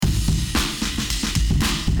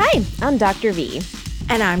Hi, I'm Dr. V.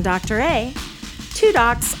 And I'm Dr. A. Two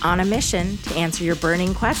docs on a mission to answer your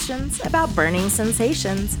burning questions about burning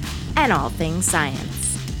sensations and all things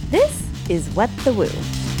science. This is What the Woo.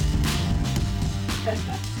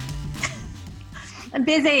 I'm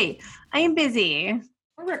busy. I am busy.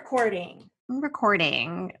 We're recording. I'm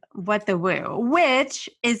recording What the Woo, which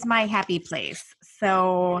is my happy place.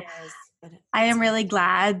 So I am really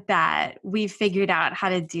glad that we figured out how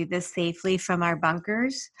to do this safely from our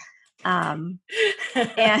bunkers. And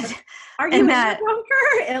Are you in the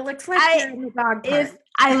bunker? It looks like you're in the dog park. If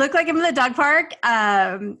I look like I'm in the dog park,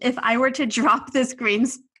 if I were to drop this green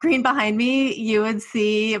screen behind me, you would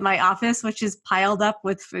see my office, which is piled up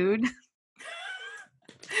with food.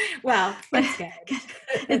 Well, that's good.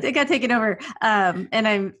 It got taken over. And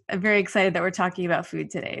I'm very excited that we're talking about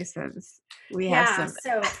food today. So we have some.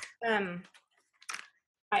 So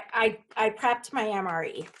I prepped my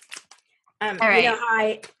MRE. All right. You know how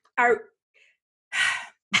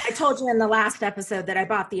I told you in the last episode that I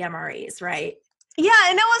bought the MREs, right? Yeah,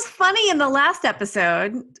 and it was funny in the last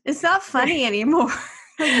episode. It's not funny anymore.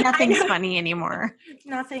 Nothing's funny anymore.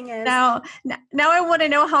 Nothing is. Now I want to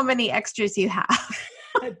know how many extras you have.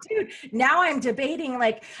 Dude, now I'm debating,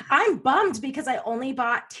 I'm bummed because I only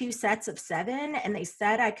bought 2 sets of 7 and they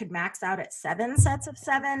said I could max out at 7 sets of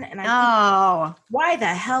 7. And I think, why the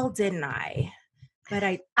hell didn't I? But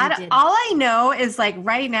I didn't. All I know is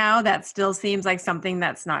right now that still seems like something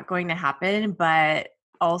that's not going to happen. But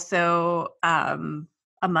also a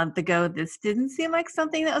month ago, this didn't seem like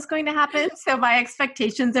something that was going to happen. So my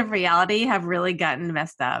expectations of reality have really gotten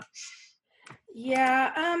messed up.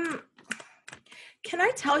 Yeah. Can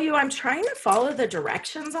I tell you, I'm trying to follow the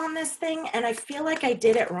directions on this thing, and I feel like I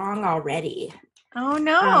did it wrong already. Oh,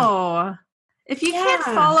 no. If you can't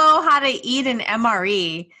follow how to eat an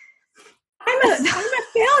MRE. I'm a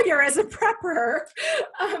failure as a prepper.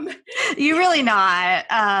 You're really not.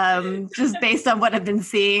 Just based on what I've been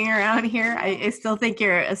seeing around here, I still think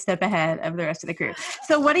you're a step ahead of the rest of the crew.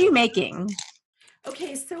 So what are you making?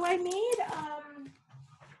 Okay, so I made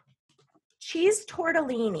cheese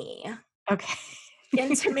tortellini. Okay.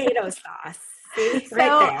 In tomato sauce. See?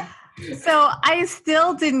 Right there. So I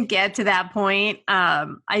still didn't get to that point.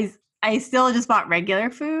 I still just bought regular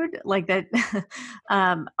food like that,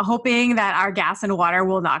 hoping that our gas and water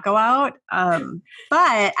will not go out.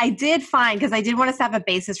 But I did find, because I did want us to have a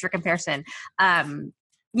basis for comparison. We're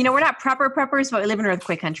not preppers, but we live in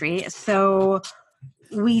earthquake country. So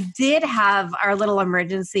we did have our little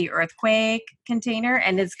emergency earthquake container,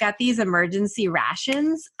 and it's got these emergency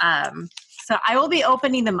rations. So I will be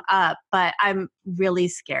opening them up, but I'm really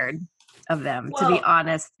scared of them, to be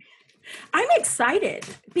honest. I'm excited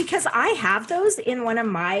because I have those in one of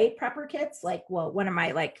my prepper kits, one of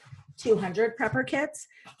my 200 prepper kits,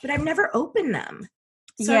 but I've never opened them.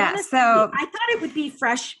 So I thought it would be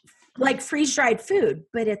fresh, freeze-dried food,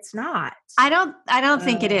 but it's not. I don't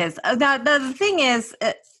think it is. The thing is,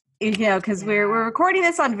 because we're recording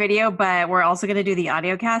this on video, but we're also going to do the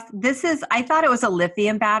audio cast. I thought it was a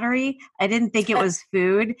lithium battery. I didn't think it was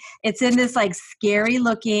food. It's in this scary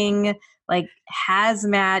looking,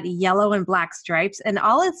 hazmat yellow and black stripes. And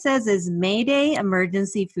all it says is Mayday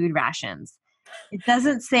emergency food rations. It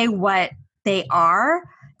doesn't say what they are.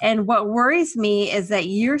 And what worries me is that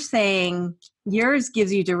you're saying yours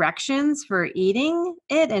gives you directions for eating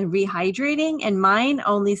it and rehydrating. And mine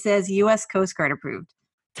only says U.S. Coast Guard approved.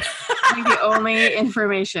 The only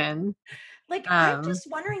information. I'm just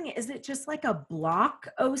wondering, is it just a block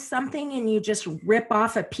of something and you just rip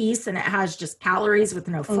off a piece and it has just calories with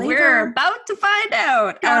no flavor? We're about to find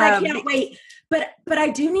out. God, I can't wait. But I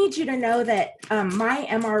do need you to know that my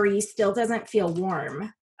MRE still doesn't feel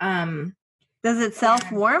warm. Does it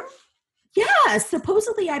self-warm? Yeah,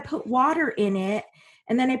 supposedly I put water in it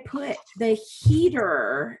and then I put the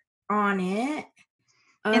heater on it.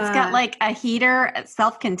 It's got a heater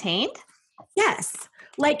self-contained? Yes.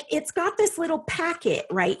 It's got this little packet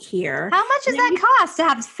right here. How much does that cost to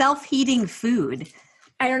have self-heating food?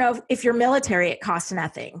 I don't know. If you're military, it costs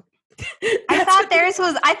nothing. I thought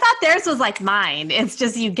theirs was like mine. It's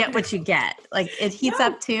just you get what you get. It heats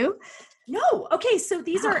up too? No. Okay, so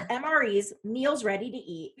these are MREs, meals ready to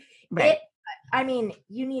eat. Right.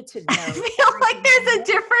 You need to know. I feel like there's a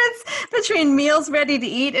difference between meals ready to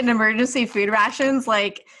eat and emergency food rations.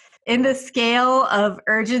 In the scale of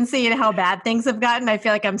urgency and how bad things have gotten, I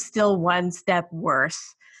feel like I'm still one step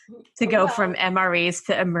worse to go from MREs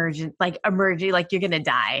to emergent, you're going to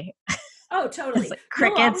die. Oh, totally.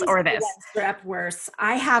 Crickets or this. One step worse.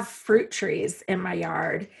 I have fruit trees in my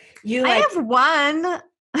yard. I have one.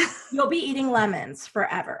 You'll be eating lemons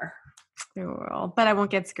forever. But I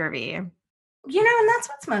won't get scurvy. And that's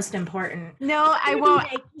what's most important. No, I won't.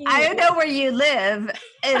 I know where you live,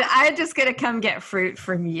 and I'm just going to come get fruit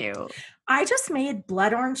from you. I just made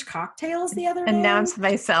blood orange cocktails the other day. Announce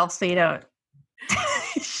myself so you don't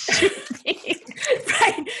shoot me.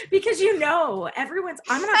 Right, because I'm going to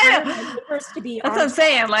hire my neighbors to be. That's what I'm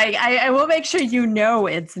saying. Like, I will make sure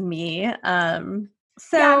it's me. I'm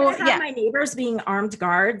gonna have my neighbors being armed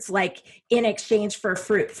guards, like in exchange for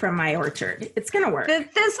fruit from my orchard. It's gonna work. This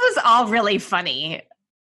was all really funny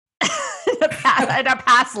in our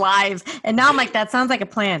past lives, and now I'm like, that sounds like a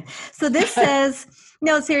plan. So this says,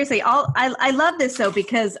 no, seriously, I love this though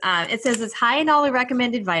because it says it's high in all the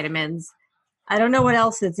recommended vitamins. I don't know what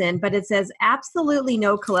else it's in, but it says absolutely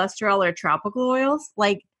no cholesterol or tropical oils.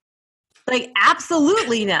 Like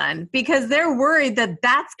absolutely none, because they're worried that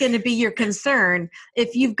that's going to be your concern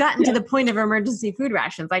if you've gotten to the point of emergency food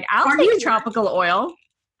rations. Like, I'll take tropical oil.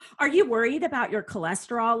 Are you worried about your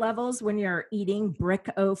cholesterol levels when you're eating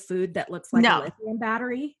brick-o food that looks like a lithium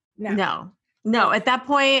battery? No. At that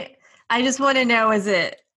point, I just want to know, is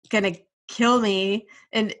it going to kill me?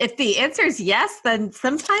 And if the answer is yes, then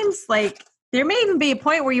sometimes like there may even be a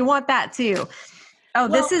point where you want that too. Oh,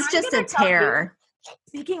 this is just a terror.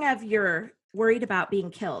 Speaking of you're worried about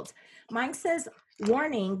being killed, mine says,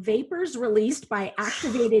 warning, vapors released by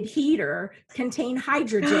activated heater contain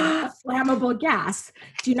hydrogen, a flammable gas.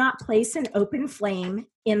 Do not place an open flame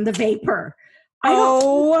in the vapor.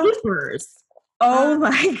 Vapors. Oh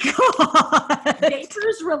my God.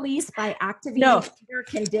 Vapors released by activated heater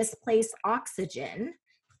can displace oxygen.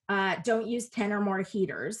 Don't use 10 or more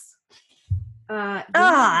heaters.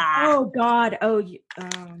 Oh God. Oh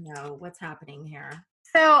no. What's happening here?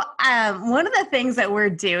 So one of the things that we're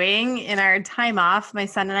doing in our time off, my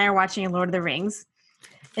son and I are watching Lord of the Rings.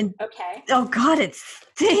 And oh God, it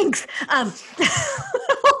stinks. Help.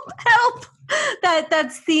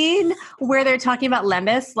 That scene where they're talking about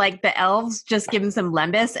Lembas, like the elves just give him some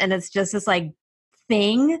Lembas and it's just this like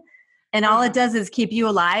thing. And all it does is keep you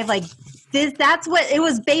alive. Like that's what it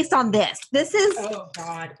was based on this. This is. Oh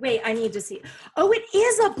God. Wait, I need to see. Oh, it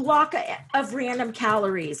is a block of random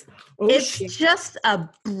calories. Oh, it's just a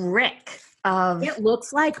brick of. It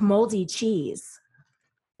looks like moldy cheese.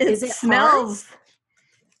 It smells. Hard?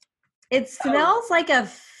 It smells like a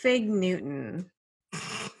Fig Newton.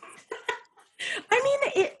 I mean,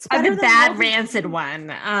 it's the bad rancid one.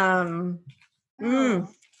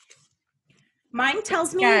 Mine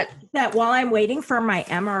tells me that while I'm waiting for my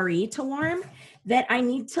MRE to warm, that I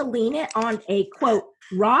need to lean it on a, quote,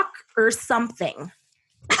 rock or something.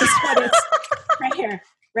 That's what it's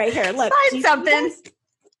right here. Look. Find something.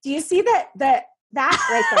 Do you see that right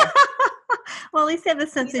there? Well, at least they have a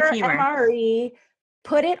sense of humor. MRE,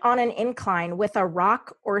 put it on an incline with a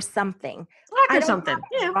rock or something. Rock or something.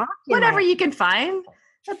 Yeah, whatever you can find.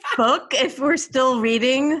 A book, if we're still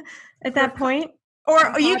reading at that point.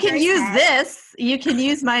 Or you can use this. You can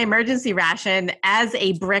use my emergency ration as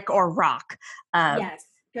a brick or rock. Yes,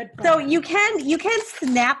 good point. So you can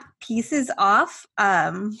snap pieces off.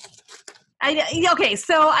 So I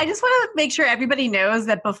just want to make sure everybody knows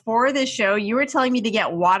that before this show, you were telling me to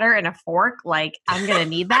get water and a fork. Like, I'm going to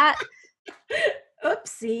need that.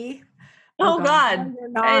 Oopsie. Oh God.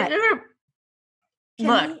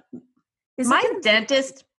 No, look, my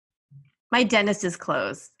dentist is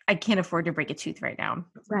closed. I can't afford to break a tooth right now.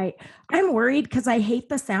 Right. I'm worried because I hate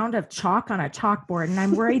the sound of chalk on a chalkboard, and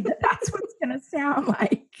I'm worried that that's what it's going to sound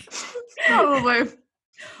like. Probably.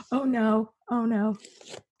 Oh no.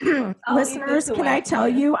 Listeners, can I tell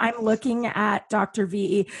you, I'm looking at Dr.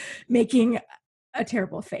 V making a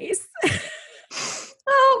terrible face.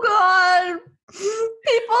 Oh God.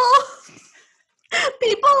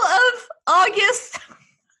 People of August.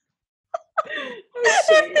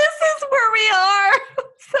 If this is where we are, I'm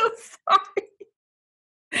so sorry.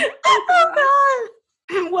 Oh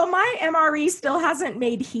God. Well, my MRE still hasn't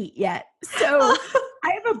made heat yet. So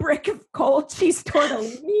I have a brick of cold cheese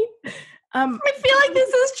tortellini. I feel like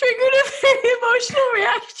this has triggered a very emotional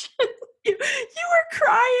reaction. You were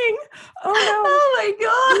crying. Oh no. Oh my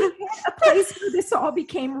God. A place where this all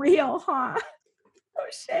became real, huh? Oh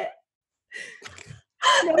shit.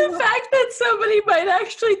 The fact that somebody might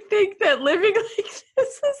actually think that living like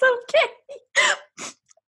this is okay,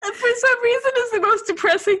 for some reason, is the most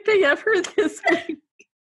depressing thing I've heard this week.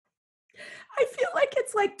 I feel like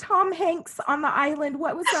it's like Tom Hanks on the island.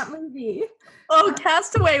 What was that movie? Oh,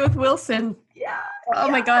 Castaway with Wilson. Yeah. Oh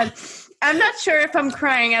my God. I'm not sure if I'm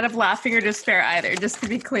crying out of laughing or despair either, just to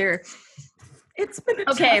be clear. It's been a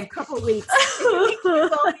tough couple weeks. It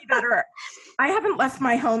will be better. I haven't left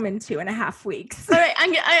my home in 2.5 weeks. All right,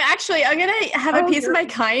 I'm gonna have a piece of my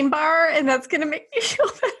Kind bar, and that's gonna make me feel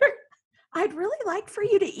better. I'd like for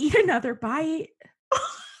you to eat another bite?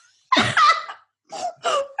 You're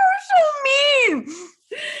so mean.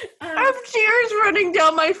 I have tears running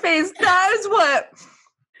down my face. That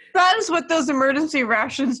is what those emergency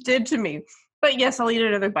rations did to me. But yes, I'll eat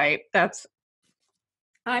another bite.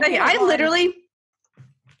 I literally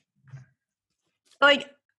like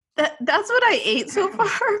that's what I ate so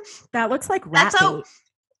far. That looks like rat bait.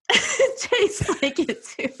 It tastes like it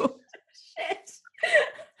too. Shit.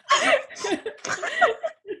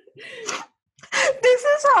 This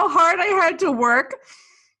is how hard I had to work.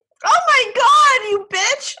 Oh my god, you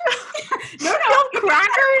bitch! No, crackers.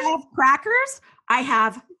 I have crackers. I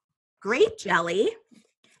have grape jelly,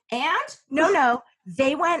 and no,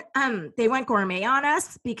 they went gourmet on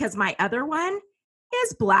us because my other one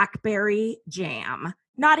is blackberry jam.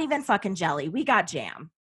 Not even fucking jelly. We got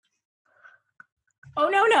jam. Oh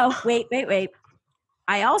no! Wait!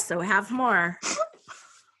 I also have more.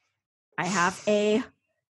 I have a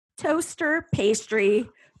toaster pastry,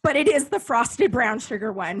 but it is the frosted brown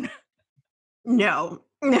sugar one. No.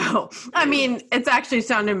 I mean, it's actually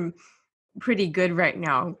sounding pretty good right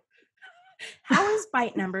now. How is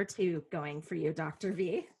bite number 2 going for you, Dr.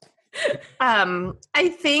 V? I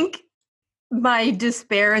think my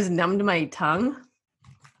despair has numbed my tongue.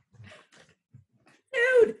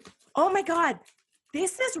 Dude, oh my God.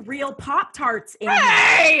 This is real Pop-Tarts in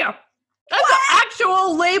Hey! here. That's an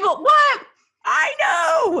actual label. What? I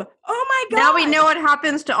know. Oh my God. Now we know what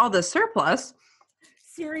happens to all the surplus.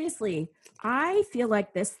 Seriously, I feel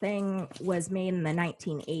like this thing was made in the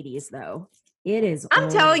 1980s, though. It is. I'm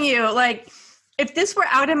old. telling you, like, if this were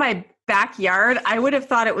out in my backyard, I would have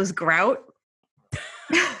thought it was grout.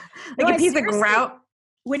 A piece of grout.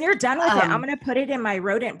 When you're done with it, I'm going to put it in my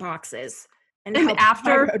rodent boxes. And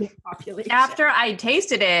after I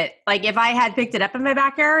tasted it, like if I had picked it up in my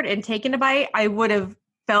backyard and taken a bite, I would have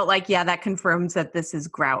felt like, yeah, that confirms that this is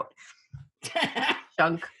grout.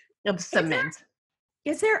 Chunk of cement.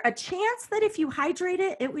 Is there a chance that if you hydrate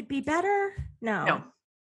it, it would be better? No.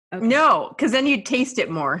 Okay. No, because then you'd taste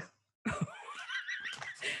it more.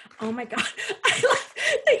 Oh my God. I love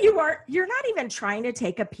that you're not even trying to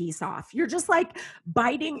take a piece off. You're just like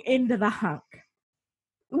biting into the hunk.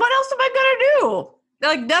 What else am I gonna do?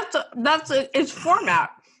 Like that's its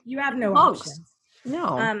format. You have no options.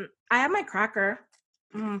 No. I have my cracker.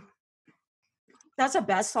 That's the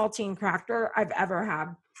best saltine cracker I've ever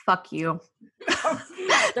had. Fuck you.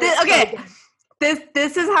 Okay.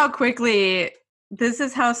 This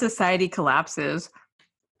is how society collapses.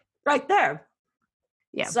 Right there.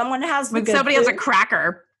 Yeah. Someone has when somebody has a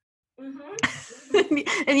cracker. Mm-hmm.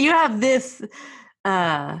 And you have this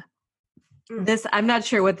this, I'm not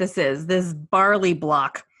sure what this is, this barley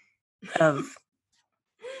block of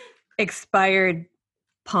expired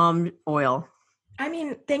palm oil. I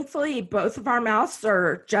mean, thankfully, both of our mouths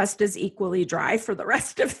are just as equally dry for the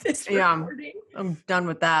rest of this recording. I'm done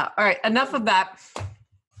with that. All right, enough of that.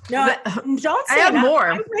 No, don't say I have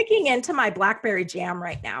more. I'm breaking into my blackberry jam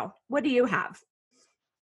right now. What do you have?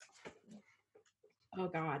 Oh,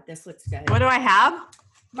 God, this looks good. What do I have?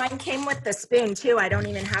 Mine came with the spoon, too. I don't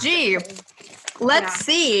even have Let's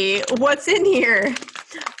see what's in here.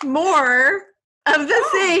 More of the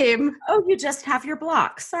same. Oh, you just have your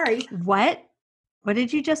block. Sorry. What? What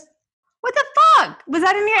did you just... What the fuck? Was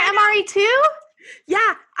that in your MRE too?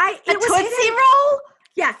 Yeah. It was Tootsie Roll?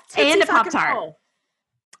 Yeah. And a Pop-Tart.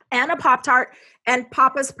 And a Pop-Tart. And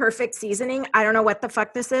Papa's Perfect Seasoning. I don't know what the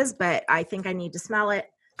fuck this is, but I think I need to smell it.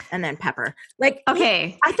 And then pepper. Like,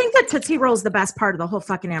 okay. I think that Tootsie Roll is the best part of the whole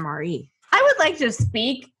fucking MRE. I would like to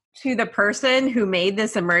speak to the person who made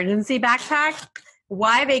this emergency backpack.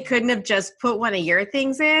 Why they couldn't have just put one of your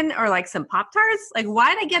things in, or like some Pop-Tarts? Like,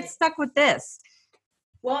 why did I get stuck with this?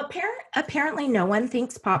 Well, apparently no one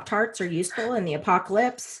thinks Pop-Tarts are useful in the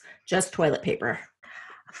apocalypse. Just toilet paper.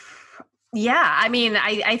 Yeah, I mean,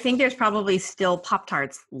 I think there's probably still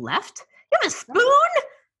Pop-Tarts left. You have a spoon?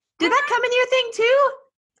 Did that come in your thing too?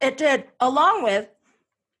 It did, along with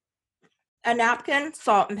a napkin,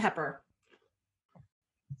 salt, and pepper.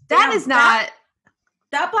 That is not...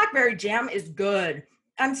 That blackberry jam is good.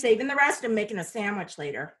 I'm saving the rest and making a sandwich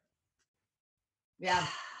later. Yeah.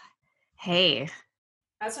 Hey.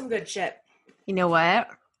 That's some good shit. You know what?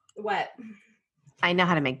 What? I know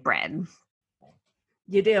how to make bread.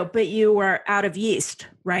 You do, but you were out of yeast,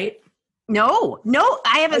 right? No,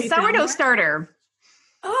 I have a sourdough starter.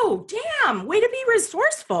 Oh, damn. Way to be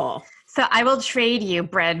resourceful. So I will trade you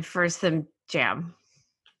bread for some jam.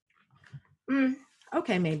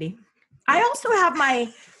 Okay, maybe. I also have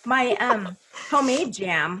my homemade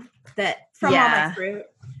jam from all my fruit.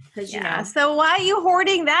 So why are you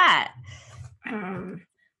hoarding that?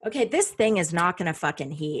 Okay, this thing is not going to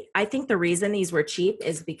fucking heat. I think the reason these were cheap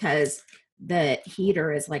is because the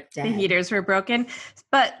heater is like dead. The heaters were broken.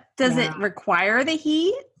 But does it require the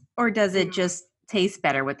heat or does it just taste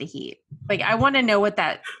better with the heat? Like, I want to know what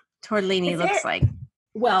that tortellini looks like.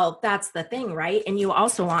 Well, that's the thing, right? And you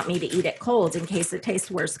also want me to eat it cold in case it tastes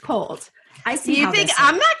worse cold. I see. You think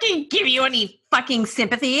I'm not going to give you any fucking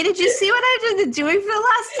sympathy? Did you see what I've been doing for the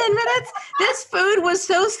last 10 minutes? This food was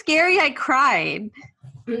so scary, I cried.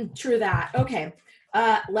 True that. Okay.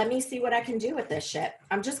 Let me see what I can do with this shit.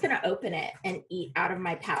 I'm just going to open it and eat out of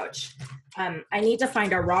my pouch. I need to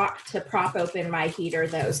find a rock to prop open my heater,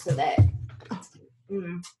 though, so that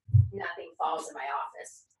nothing falls in my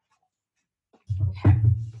office. Okay.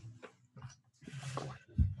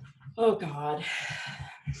 Oh, God.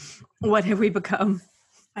 What have we become?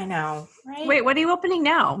 I know, right? Wait, what are you opening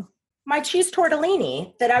now? My cheese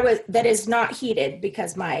tortellini that is not heated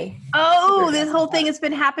because my... Oh, this whole thing has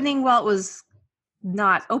been happening while it was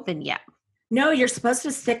not open yet. No, you're supposed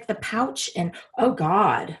to stick the pouch in. Oh,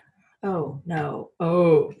 God. Oh, no.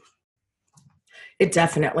 Oh. It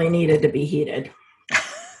definitely needed to be heated.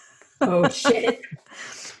 Oh, shit.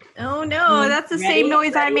 Oh, no. That's the same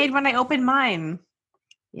noise I made when I opened mine.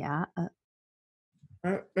 Yeah.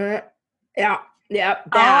 Yeah.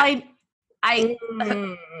 That.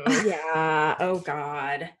 Yeah. Oh,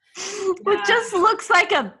 God. It just looks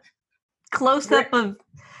like a close-up of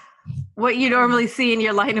what you normally see in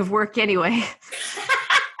your line of work anyway.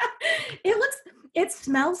 It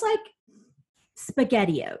smells like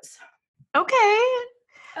SpaghettiOs. Okay.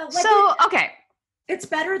 Okay. It's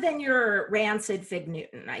better than your rancid Fig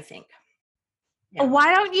Newton, I think. Yeah.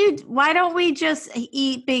 Why don't we just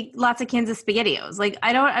eat lots of cans of SpaghettiOs? Like,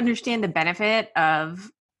 I don't understand the benefit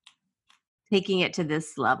of taking it to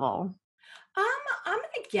this level. I'm going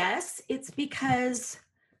to guess it's because,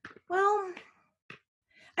 well,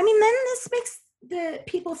 I mean, then this makes the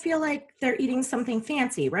people feel like they're eating something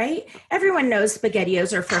fancy, right? Everyone knows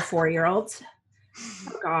SpaghettiOs are for 4-year-olds.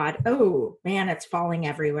 Oh, God. Oh, man, it's falling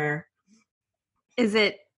everywhere. Was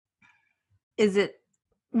it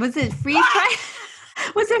freeze-dried?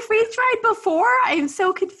 Was it freeze-dried before? I'm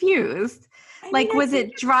so confused. Was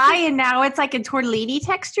it dry and now it's like a tortellini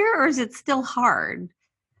texture, or is it still hard?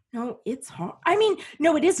 No, it's hard. I mean,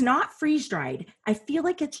 no, it is not freeze-dried. I feel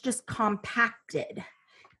like it's just compacted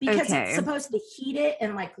because it's supposed to heat it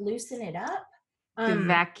and like loosen it up.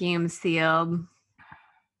 Vacuum sealed.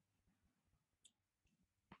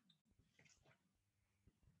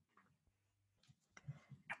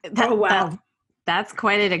 Oh, wow. That's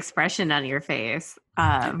quite an expression on your face.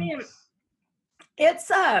 I mean,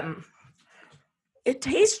 it's it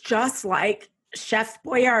tastes just like Chef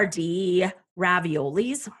Boyardee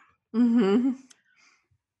raviolis,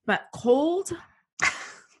 but cold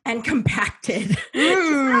and compacted.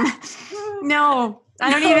 No,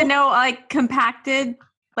 I don't even know. Like compacted,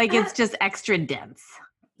 like it's just extra dense.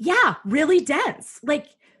 Yeah, really dense. Like,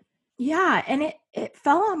 yeah, and it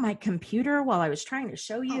fell on my computer while I was trying to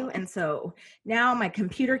show you, and so now my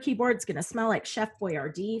computer keyboard's gonna smell like Chef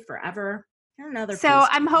Boyardee forever. So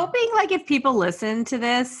I'm hoping, like, if people listen to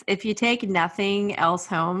this, if you take nothing else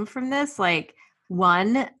home from this, like,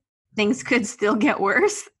 one, things could still get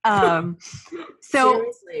worse. So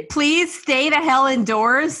seriously, please stay the hell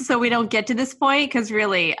indoors so we don't get to this point. Because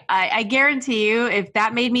really, I guarantee you, if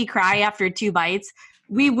that made me cry after 2 bites,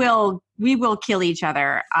 we will kill each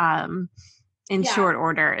other in short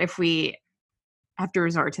order if we have to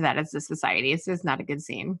resort to that as a society. It's just not a good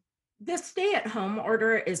scene. The stay-at-home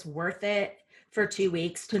order is worth it for 2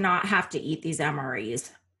 weeks to not have to eat these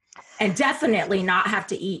MREs, and definitely not have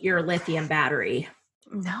to eat your lithium battery.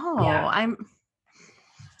 No,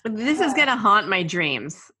 this is going to haunt my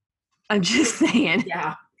dreams. I'm just saying.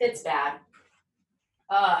 Yeah, it's bad.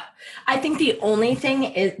 I think the only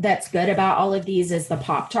thing that's good about all of these is the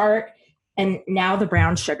Pop-Tart, and now the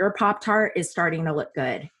brown sugar Pop-Tart is starting to look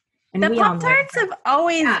good. And the Pop-Tarts have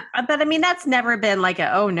always, but I mean, that's never been like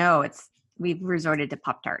we've resorted to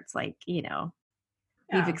Pop-Tarts. Like,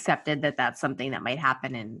 we've accepted that that's something that might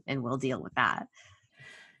happen and we'll deal with that.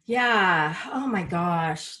 Yeah. Oh my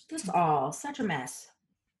gosh. This all such a mess.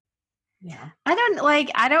 Yeah. I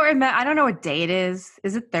don't remember. I don't know what day it is.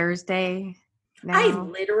 Is it Thursday? No. I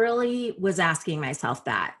literally was asking myself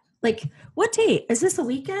that. Like, what day? Is this a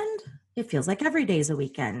weekend? It feels like every day's a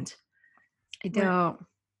weekend. I don't.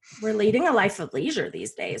 We're leading a life of leisure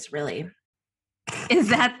these days, really. Is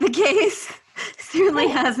that the case? Certainly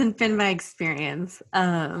hasn't been my experience.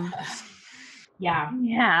 Yeah.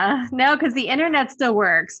 No, because the internet still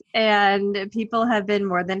works and people have been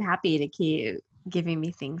more than happy to keep giving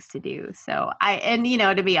me things to do. So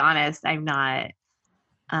to be honest, I'm not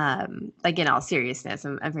like in all seriousness,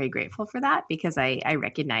 I'm very grateful for that because I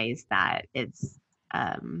recognize that it's,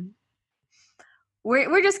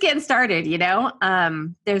 we're just getting started, you know?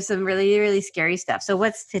 There's some really, really scary stuff. So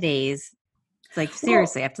what's today's, it's like,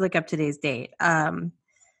 seriously, I have to look up today's date. End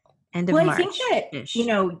of March. I think that, you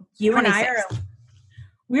know, you 26th. And I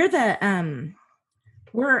are,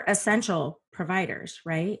 we're essential providers,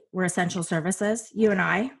 right? We're essential services, you and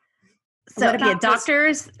I. So yeah,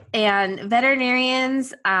 doctors and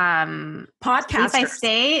veterinarians, podcasters by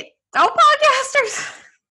state. Oh, podcasters.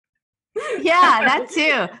 Yeah, that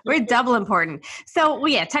too. We're double important. So well,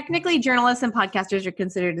 yeah, technically journalists and podcasters are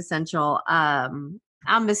considered essential. I'm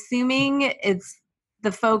assuming it's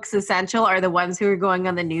the folks essential are the ones who are going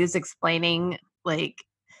on the news explaining like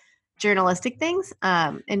journalistic things.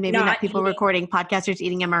 And maybe not people recording podcasters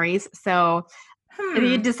eating MREs. So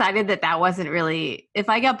we decided that wasn't really, if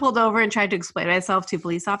I got pulled over and tried to explain myself to a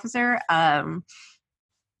police officer, I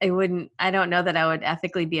don't know that I would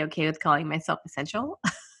ethically be okay with calling myself essential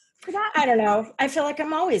for that. I don't know. I feel like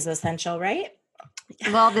I'm always essential, right?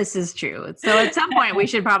 Well, this is true. So at some point we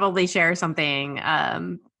should probably share something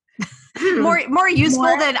more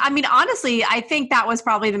useful than, I mean, honestly, I think that was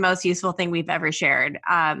probably the most useful thing we've ever shared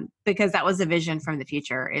because that was a vision from the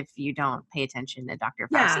future if you don't pay attention to Dr.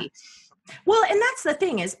 Fauci. Yeah. Well, and that's the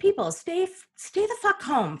thing is people stay the fuck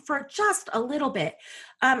home for just a little bit.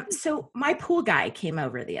 So my pool guy came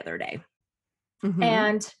over the other day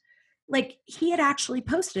and like he had actually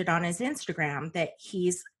posted on his Instagram that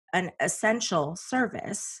he's an essential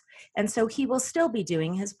service. And so he will still be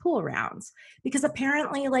doing his pool rounds because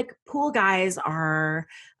apparently like pool guys are,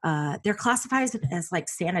 they're classified as like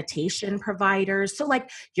sanitation providers. So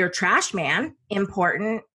like your trash man,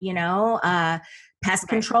 important, you know, pest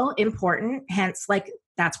control, important. Hence, like,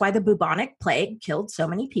 that's why the bubonic plague killed so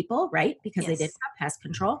many people, right? Because they didn't have pest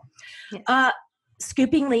control. Yes.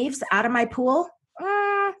 Scooping leaves out of my pool.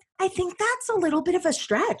 I think that's a little bit of a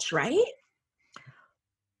stretch, right?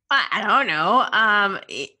 I don't know.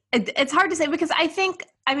 It's hard to say because I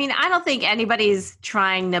don't think anybody's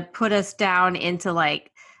trying to put us down into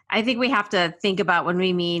like, I think we have to think about when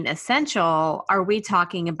we mean essential, are we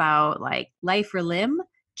talking about like life or limb?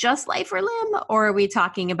 Just life or limb, or are we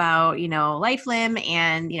talking about, you know, life, limb,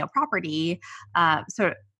 and, you know, property?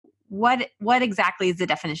 So what exactly is the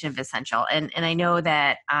definition of essential? And I know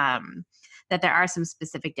that that there are some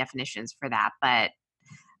specific definitions for that, but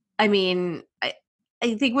I mean,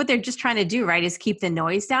 I think what they're just trying to do, right, is keep the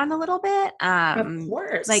noise down a little bit. Of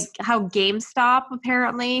course. Like how GameStop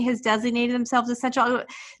apparently has designated themselves essential.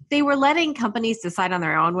 They were letting companies decide on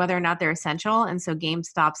their own whether or not they're essential. And so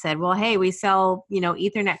GameStop said, well, hey, we sell, you know,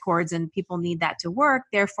 Ethernet cords and people need that to work.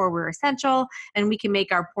 Therefore, we're essential and we can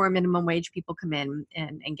make our poor minimum wage people come in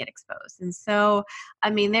and get exposed. And so, I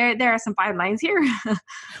mean, there are some fine lines here.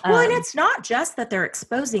 Well, and it's not just that they're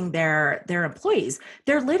exposing their employees.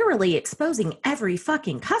 They're literally exposing every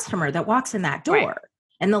fucking customer that walks in that door. Right.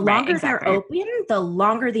 And the longer they're open, the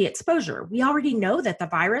longer the exposure. We already know that the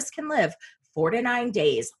virus can live 4 to 9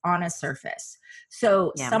 days on a surface.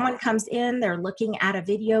 So someone comes in, they're looking at a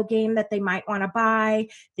video game that they might want to buy.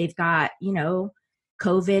 They've got, you know,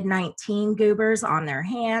 COVID-19 goobers on their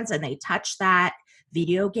hands and they touch that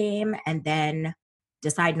video game and then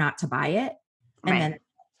decide not to buy it. And then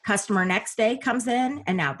customer next day comes in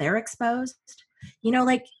and now they're exposed. You know,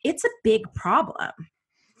 like it's a big problem.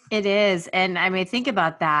 It is. And I mean, think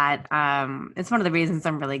about that. It's one of the reasons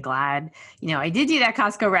I'm really glad, you know, I did do that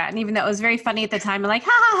Costco rat. And even though it was very funny at the time, I'm like,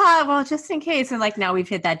 ha ha ha, well, just in case. And like, now we've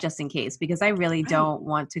hit that just in case, because I really don't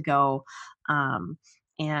want to go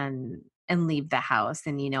and leave the house.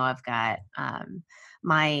 And, you know, I've got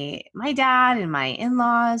my dad and my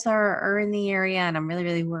in-laws are in the area and I'm really,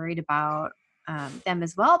 really worried about them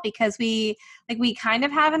as well, because we kind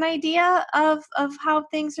of have an idea of how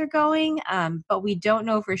things are going, but we don't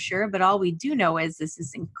know for sure. But all we do know is this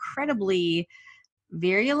is incredibly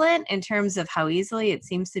virulent in terms of how easily it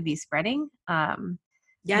seems to be spreading.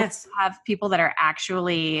 Yes, we have people that are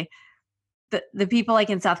actually the people like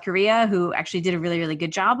in South Korea who actually did a really, really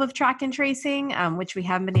good job of track and tracing, which we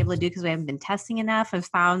haven't been able to do because we haven't been testing enough. I've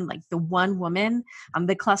found like the one woman,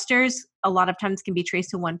 the clusters a lot of times can be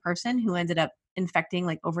traced to one person who ended up infecting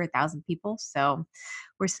like over 1,000 people. So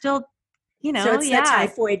we're still, you know, so it's the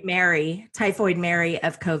typhoid Mary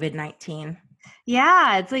of COVID-19.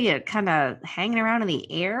 Yeah, it's like kind of hanging around in the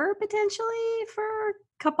air potentially for a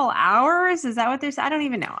couple hours. Is that what they're saying? I don't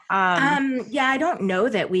even know. Yeah, I don't know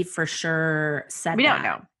that we for sure said we that. Don't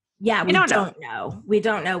know. Yeah, we don't know. We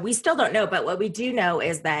don't know. We still don't know. But what we do know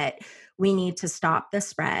is that we need to stop the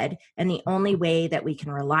spread. And the only way that we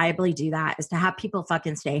can reliably do that is to have people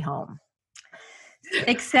fucking stay home.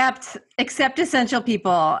 Except essential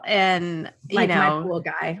people, and like my pool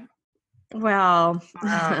guy. Well,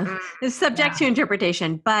 it's subject to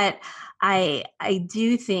interpretation, but I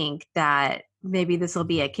do think that maybe this will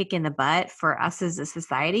be a kick in the butt for us as a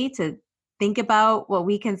society to think about what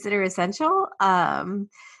we consider essential. And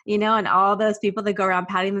all those people that go around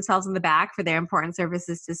patting themselves on the back for their important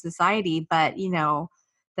services to society, but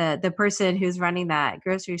the person who's running that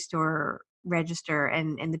grocery store register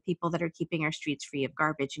and the people that are keeping our streets free of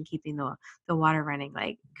garbage and keeping the water running,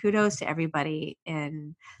 like kudos to everybody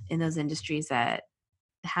in those industries that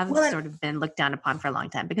have sort of been looked down upon for a long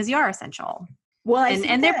time, because you are essential. Well,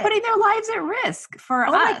 and they're putting their lives at risk for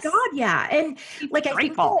us. Oh my God. Yeah. And like, I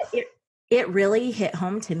think it really hit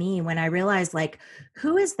home to me when I realized, like,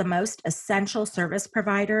 who is the most essential service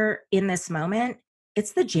provider in this moment?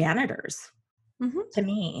 It's the janitors. To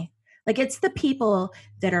me. Like, it's the people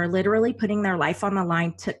that are literally putting their life on the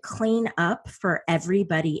line to clean up for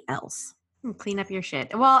everybody else. Clean up your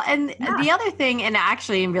shit. Well, and the other thing, and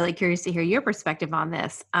actually I'm really curious to hear your perspective on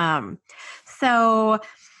this. So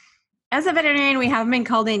as a veterinarian, we haven't been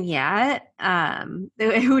called in yet.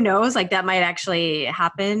 Who knows? Like, that might actually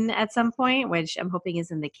happen at some point, which I'm hoping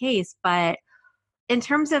isn't the case. But in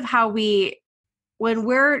terms of how when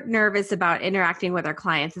we're nervous about interacting with our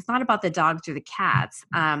clients, it's not about the dogs or the cats.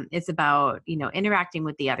 It's about, interacting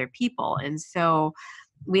with the other people. And so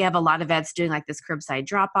we have a lot of vets doing like this curbside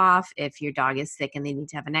drop off if your dog is sick and they need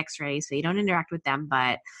to have an x-ray, so you don't interact with them.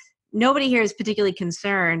 But nobody here is particularly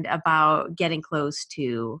concerned about getting close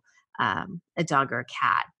to a dog or a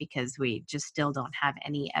cat, because we just still don't have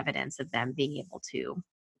any evidence of them being able to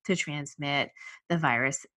transmit the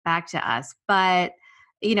virus back to us. But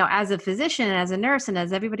as a physician and as a nurse and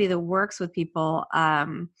as everybody that works with people,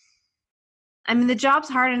 the job's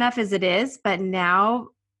hard enough as it is, but now,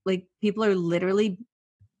 like, people are literally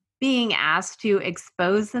being asked to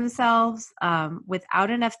expose themselves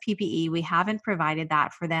without enough PPE. We haven't provided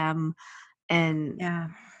that for them. And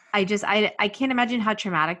I can't imagine how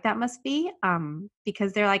traumatic that must be,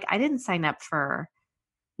 because they're like, I didn't sign up for,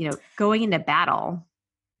 going into battle.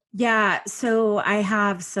 Yeah. So I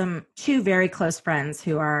have two very close friends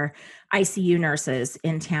who are ICU nurses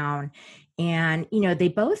in town. And, they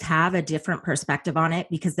both have a different perspective on it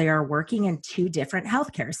because they are working in two different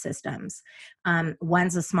healthcare systems.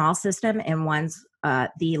 One's a small system and one's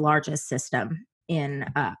the largest system in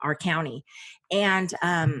our county. And,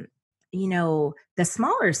 the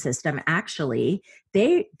smaller system, actually,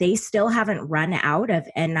 they still haven't run out of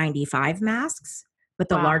N95 masks, but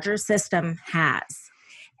the larger system has.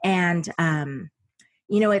 And,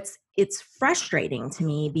 it's frustrating to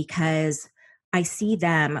me because I see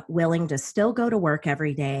them willing to still go to work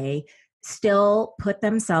every day, still put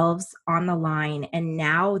themselves on the line. And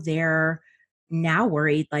now they're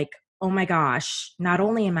worried, like, oh my gosh, not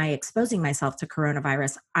only am I exposing myself to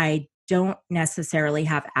coronavirus, I don't necessarily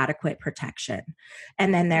have adequate protection.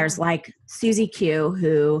 And then there's like Susie Q,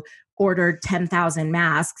 who ordered 10,000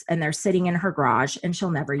 masks and they're sitting in her garage and she'll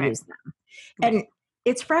never use them. And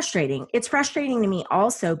it's frustrating. It's frustrating to me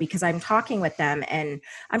also because I'm talking with them and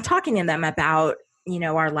I'm talking to them about,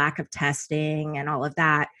 our lack of testing and all of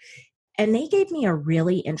that. And they gave me a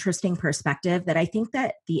really interesting perspective that I think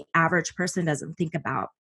that the average person doesn't think about.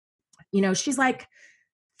 She's like,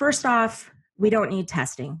 first off, we don't need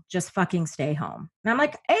testing. Just fucking stay home. And I'm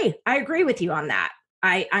like, hey, I agree with you on that.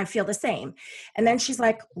 I feel the same. And then she's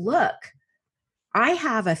like, look, I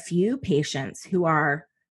have a few patients who are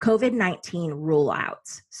COVID-19 rule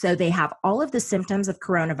outs. So they have all of the symptoms of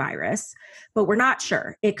coronavirus, but we're not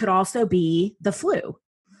sure. It could also be the flu.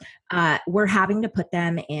 We're having to put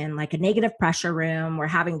them in like a negative pressure room. We're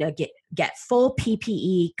having to get full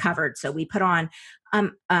PPE covered. So we put on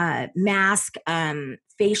a mask,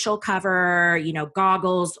 facial cover,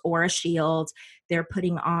 goggles or a shield. They're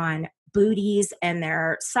putting on booties, and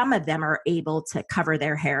some of them are able to cover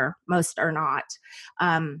their hair. Most are not.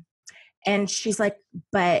 And she's like,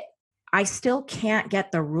 but I still can't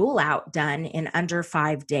get the rule out done in under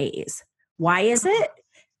 5 days. Why is it?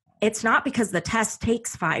 It's not because the test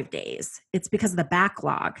takes 5 days. It's because of the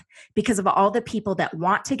backlog, because of all the people that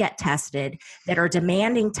want to get tested, that are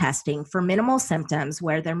demanding testing for minimal symptoms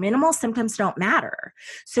where their minimal symptoms don't matter.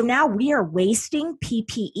 So now we are wasting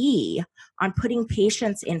PPE on putting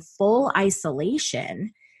patients in full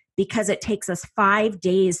isolation because it takes us 5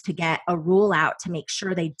 days to get a rule out to make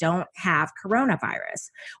sure they don't have coronavirus.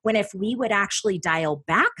 When if we would actually dial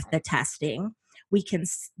back the testing, we can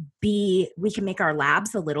make our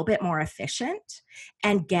labs a little bit more efficient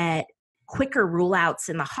and get quicker rule outs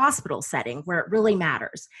in the hospital setting where it really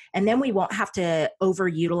matters. And then we won't have to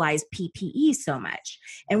overutilize PPE so much.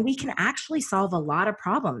 And we can actually solve a lot of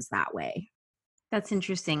problems that way. That's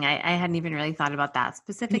interesting. I hadn't even really thought about that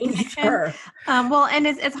specific connection. Sure. Well, and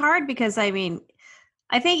it's hard because I think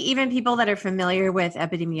even people that are familiar with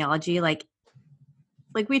epidemiology, like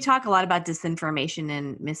we talk a lot about disinformation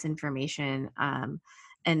and misinformation.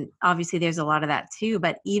 And obviously there's a lot of that too,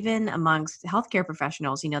 but even amongst healthcare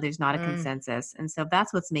professionals, there's not a consensus. And so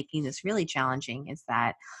that's what's making this really challenging, is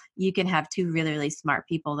that you can have two really, really smart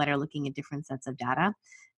people that are looking at different sets of data.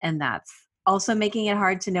 And that's also making it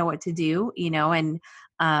hard to know what to do, and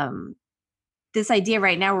this idea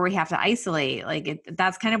right now where we have to isolate,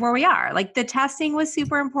 that's kind of where we are. Like the testing was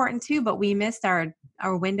super important too, but we missed our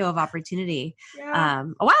window of opportunity a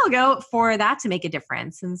while ago for that to make a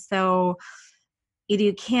difference. And so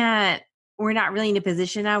we're not really in a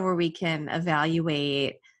position now where we can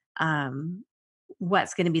evaluate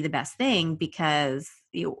what's going to be the best thing, because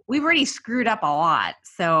we've already screwed up a lot.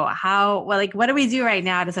 So what do we do right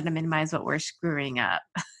now to sort of minimize what we're screwing up?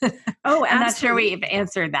 Oh, I'm not sure we've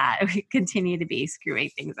answered that. We continue to be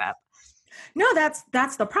screwing things up. No,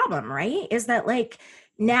 that's the problem, right? Is that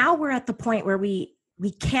now we're at the point where we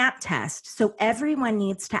can't test. So everyone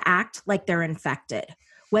needs to act like they're infected,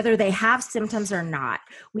 whether they have symptoms or not.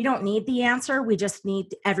 We don't need the answer. We just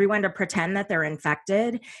need everyone to pretend that they're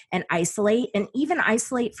infected and isolate, and even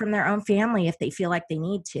isolate from their own family if they feel like they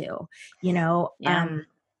need to,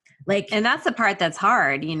 and that's the part that's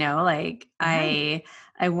hard, I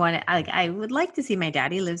would like to see my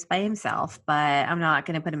dad. He lives by himself, but I'm not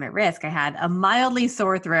going to put him at risk. I had a mildly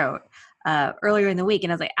sore throat earlier in the week,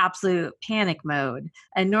 and I was like absolute panic mode.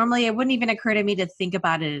 And normally it wouldn't even occur to me to think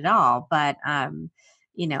about it at all. But,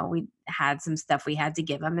 we had some stuff we had to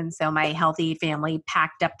give him. And so my healthy family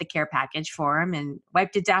packed up the care package for him and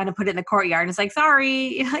wiped it down and put it in the courtyard. And it's like,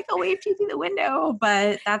 sorry, I'll wave to you through the window.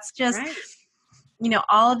 But that's just, right.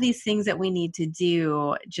 All of these things that we need to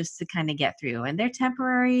do just to kind of get through. And they're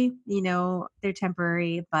temporary,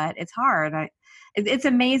 but it's hard. It's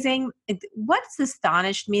amazing. What's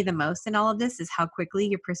astonished me the most in all of this is how quickly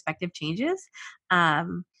your perspective changes.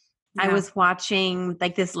 I was watching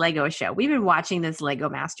this Lego show. We've been watching this Lego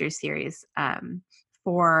Masters series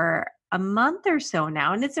for a month or so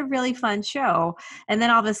now, and it's a really fun show. And then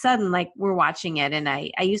all of a sudden, we're watching it, and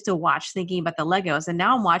I used to watch thinking about the Legos, and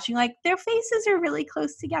now I'm watching their faces are really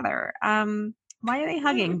close together. Why are they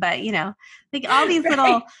hugging? But all these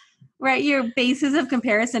little your basis of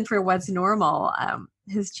comparison for what's normal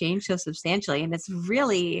has changed so substantially, and it's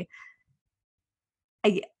really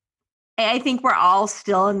I think we're all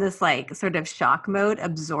still in this sort of shock mode,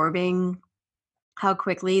 absorbing how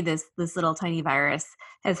quickly this little tiny virus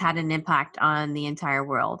has had an impact on the entire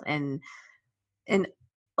world, and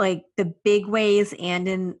the big ways and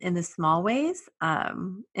in the small ways.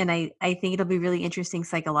 And I think it'll be really interesting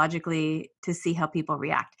psychologically to see how people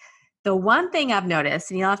react. The one thing I've noticed,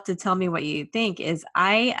 and you'll have to tell me what you think, is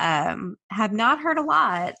I have not heard a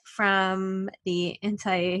lot from the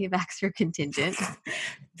anti-vaxxer contingent.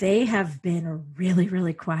 They have been really,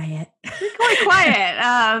 really quiet. Quite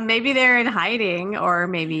quiet. Maybe they're in hiding, or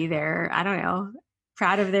maybe they're, I don't know,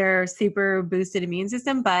 proud of their super boosted immune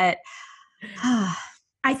system. But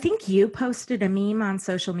I think you posted a meme on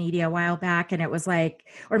social media a while back, and it was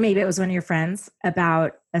or maybe it was one of your friends,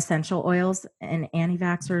 about essential oils and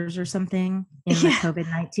anti-vaxxers or something in the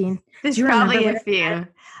COVID-19. There's probably a few.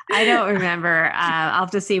 I don't remember. I'll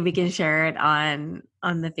have to see if we can share it on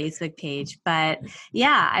the Facebook page. But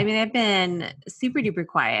they've been super duper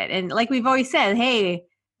quiet. And we've always said, hey,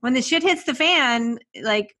 when the shit hits the fan,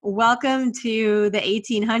 welcome to the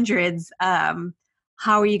 1800s.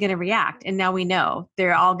 How are you going to react? And now we know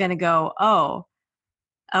they're all going to go,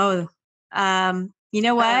 you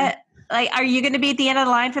know what? Are you going to be at the end of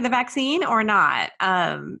the line for the vaccine or not?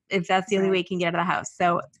 If that's the only way you can get out of the house.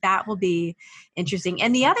 So that will be interesting.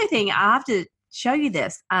 And the other thing, I'll have to show you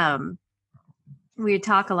this. We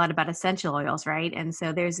talk a lot about essential oils, right? And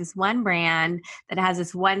so there's this one brand that has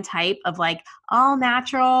this one type of all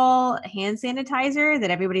natural hand sanitizer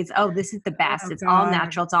that everybody's, this is the best. It's all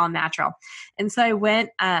natural. It's all natural. And so I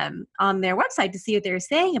went on their website to see what they were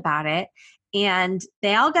saying about it. And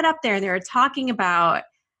they all got up there and they were talking about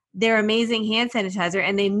their amazing hand sanitizer.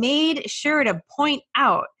 And they made sure to point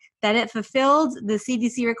out that it fulfilled the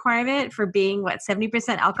CDC requirement for being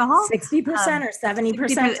 70% alcohol, 60% or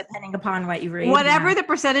 70%, depending upon what you read. Whatever the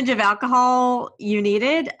percentage of alcohol you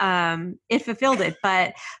needed, it fulfilled it.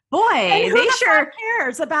 But boy, they sure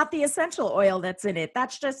cares about the essential oil that's in it.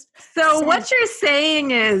 That's just what you're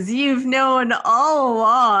saying is you've known all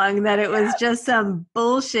along that it was just some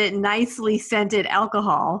bullshit, nicely scented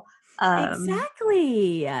alcohol.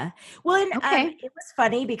 Exactly. Well, and it was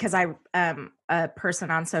funny because a person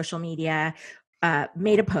on social media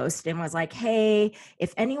made a post and was like, hey,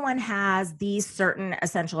 if anyone has these certain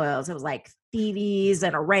essential oils, it was like thieves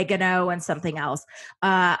and oregano and something else,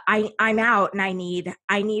 I'm out and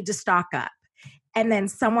I need to stock up. And then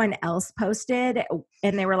someone else posted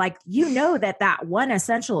and they were like, that one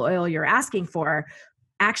essential oil you're asking for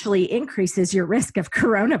actually increases your risk of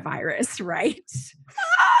coronavirus, right?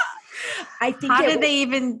 I think. How did they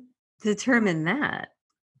even determine that?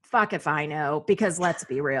 Fuck if I know, because let's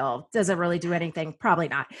be real. Does it really do anything? Probably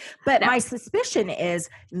not. But my suspicion is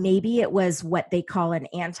maybe it was what they call an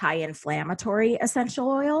anti-inflammatory essential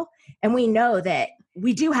oil. And we know that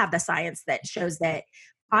we do have the science that shows that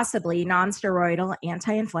possibly non-steroidal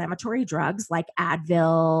anti-inflammatory drugs like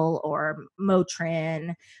Advil or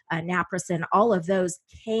Motrin, Naproxen, all of those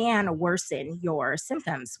can worsen your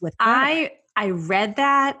symptoms with coronavirus. I read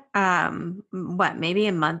that, maybe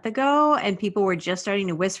a month ago, and people were just starting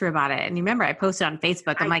to whisper about it. And remember, I posted on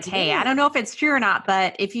Facebook. I'm like, hey, I don't know if it's true or not,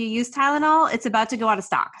 but if you use Tylenol, it's about to go out of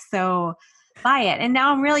stock. So buy it. And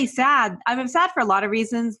now I'm really sad. I'm sad for a lot of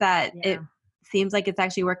reasons that it seems like it's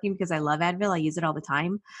actually working because I love Advil. I use it all the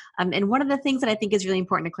time. And one of the things that I think is really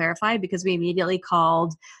important to clarify, because we immediately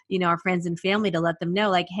called, our friends and family to let them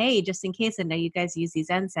know, like, hey, just in case I know you guys use these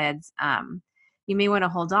NSAIDs, you may want to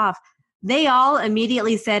hold off. They all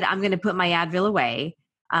immediately said, I'm going to put my Advil away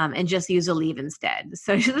and just use Aleve instead.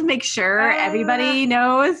 So just make sure everybody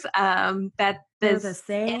knows that this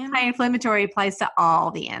anti-inflammatory applies to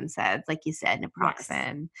all the NSAIDs, like you said,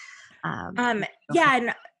 naproxen. Yes.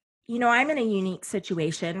 And I'm in a unique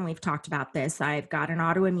situation. We've talked about this. I've got an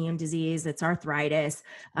autoimmune disease. It's arthritis.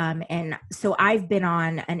 And so I've been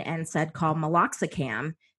on an NSAID called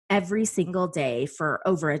meloxicam every single day for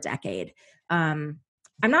over a decade.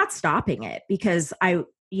 I'm not stopping it because I've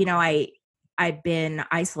been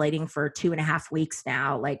isolating for 2.5 weeks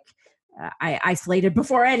now. Like I isolated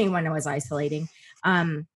before anyone was isolating.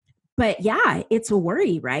 But yeah, it's a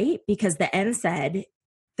worry, right? Because the NSAID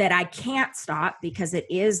that I can't stop because it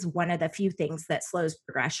is one of the few things that slows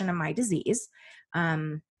progression of my disease,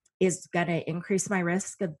 is going to increase my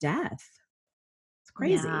risk of death. It's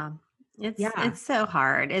crazy. Yeah. It's so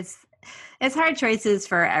hard. It's hard choices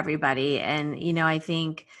for everybody. And, I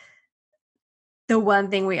think the one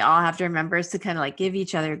thing we all have to remember is to kind of like give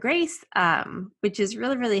each other grace, which is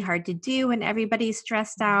really, really hard to do when everybody's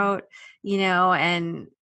stressed out, and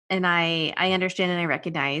I understand and I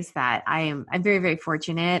recognize that I'm very, very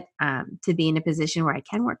fortunate to be in a position where I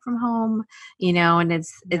can work from home, and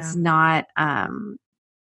it's not a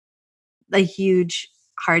huge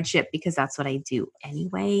hardship because that's what I do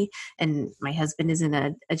anyway. And my husband is in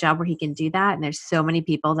a job where he can do that. And there's so many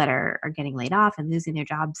people that are getting laid off and losing their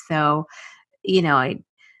jobs. So, I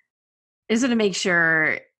just want to make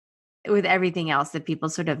sure with everything else that people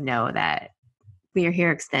sort of know that we are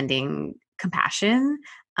here extending compassion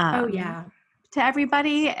to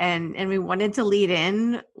everybody. And we wanted to lead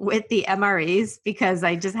in with the MREs because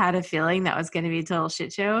I just had a feeling that was going to be a total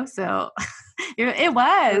shit show. So it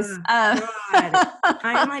was.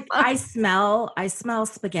 I'm like, I smell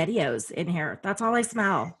SpaghettiOs in here. That's all I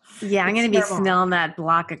smell. Yeah, I'm going to be smelling that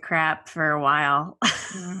block of crap for a while.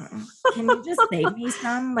 Can you just save me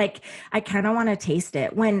some? Like, I kind of want to taste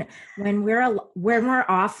it when we're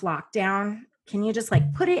off lockdown. Can you just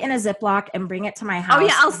like put it in a Ziploc and bring it to my house? Oh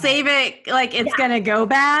yeah, I'll save it. Like it's going to go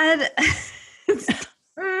bad.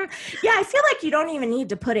 Yeah, I feel like you don't even need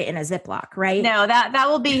to put it in a Ziploc, right? No, that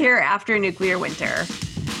will be here after nuclear winter.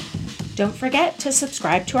 Don't forget to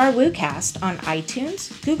subscribe to our WooCast on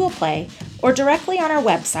iTunes, Google Play, or directly on our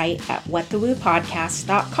website at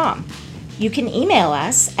whatthewoopodcast.com. You can email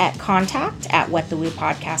us at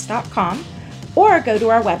contact@whatthewoopodcast.com or go to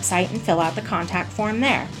our website and fill out the contact form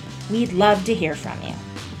there. We'd love to hear from you.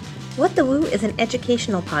 What the Woo is an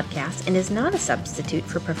educational podcast and is not a substitute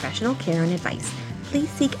for professional care and advice. Please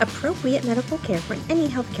seek appropriate medical care for any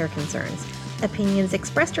healthcare concerns. Opinions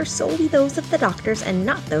expressed are solely those of the doctors and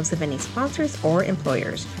not those of any sponsors or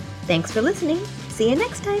employers. Thanks for listening. See you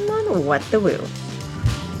next time on What the Woo.